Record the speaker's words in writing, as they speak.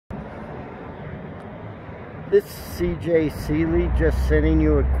This is CJ Seeley, just sending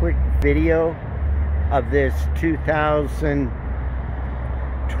you a quick video of this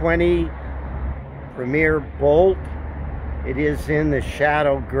 2020 Premier Bolt. It is in the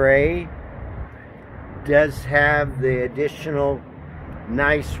shadow gray. Does have the additional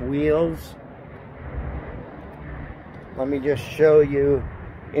nice wheels. Let me just show you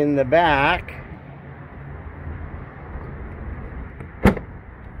in the back.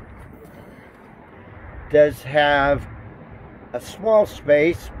 Does have a small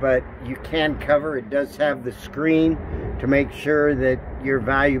space, but you can cover. It does have the screen to make sure that your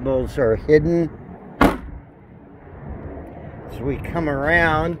valuables are hidden. So we come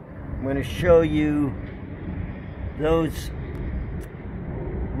around, I'm going to show you those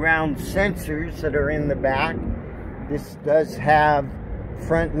round sensors that are in the back. This does have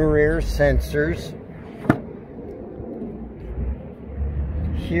front and rear sensors.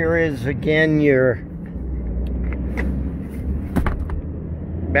 Here is again your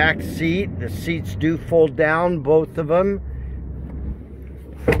back seat. The seats do fold down, both of them.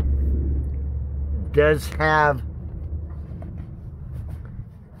 Does have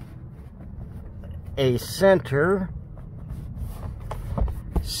a center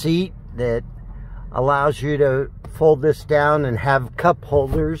seat that allows you to fold this down and have cup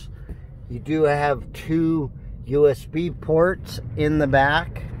holders. You do have two USB ports in the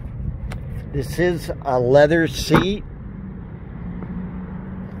back. This is a leather seat.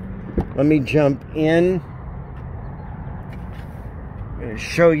 Let me jump in and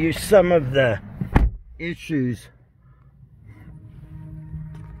show you some of the issues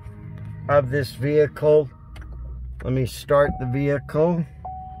of this vehicle. Let me start the vehicle.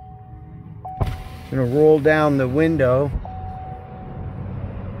 I'm going to roll down the window.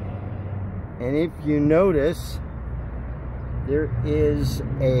 And if you notice, there is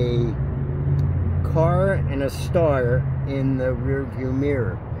a car and a star in the rear view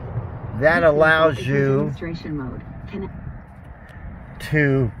mirror. That allows you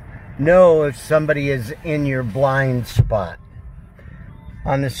to know if somebody is in your blind spot.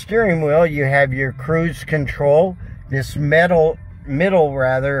 On the steering wheel, you have your cruise control. This middle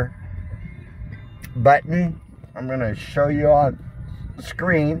button, I'm going to show you on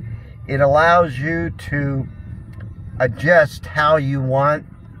screen. It allows you to adjust how you want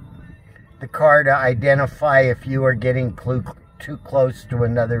the car to identify if you are getting too close to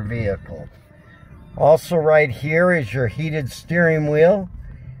another vehicle. Also right here is your heated steering wheel,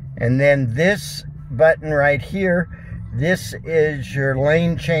 and then this button right here, this is your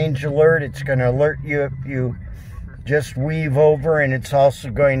lane change alert. It's going to alert you if you just weave over, and it's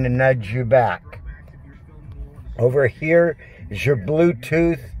also going to nudge you back. Over here is your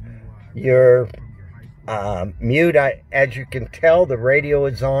Bluetooth, your mute. As you can tell, the radio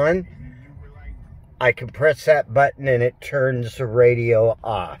is on. I can press that button and it turns the radio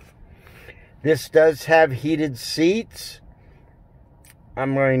off. This does have heated seats.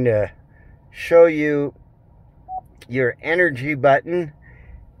 I'm going to show you your energy button.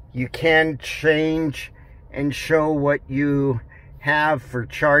 You can change and show what you have for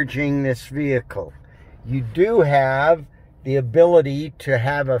charging this vehicle. You do have the ability to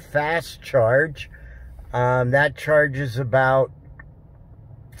have a fast charge. That charges about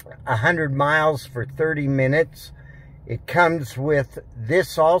 100 miles for 30 minutes. It comes with,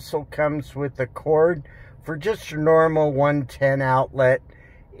 this also comes with a cord for just your normal 110 outlet.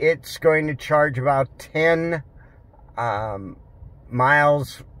 It's going to charge about 10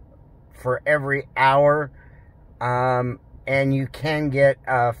 miles for every hour, and you can get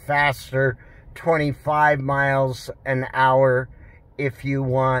a faster 25 miles an hour if you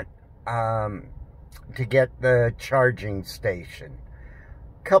want to get the charging station.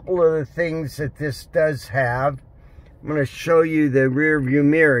 Couple of the things that this does have. I'm going to show you the rear view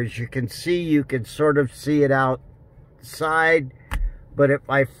mirror. As you can see, you can sort of see it outside, but if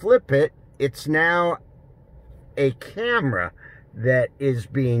I flip it, it's now a camera that is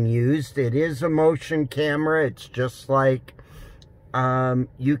being used. It is a motion camera. It's just like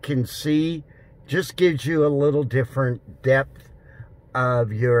you can see, just gives you a little different depth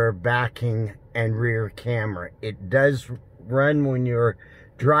of your backing and rear camera. It does run when you're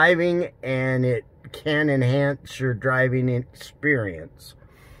driving, and it can enhance your driving experience.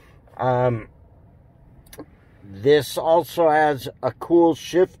 This also has a cool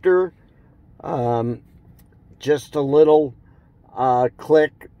shifter, just a little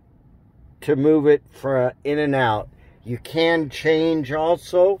click to move it in and out. You can change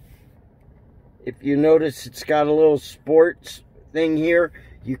also. If you notice, it's got a little sports thing here.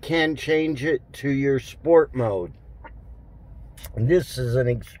 You can change it to your sport mode. This is an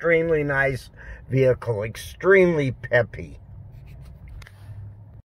extremely nice vehicle, extremely peppy.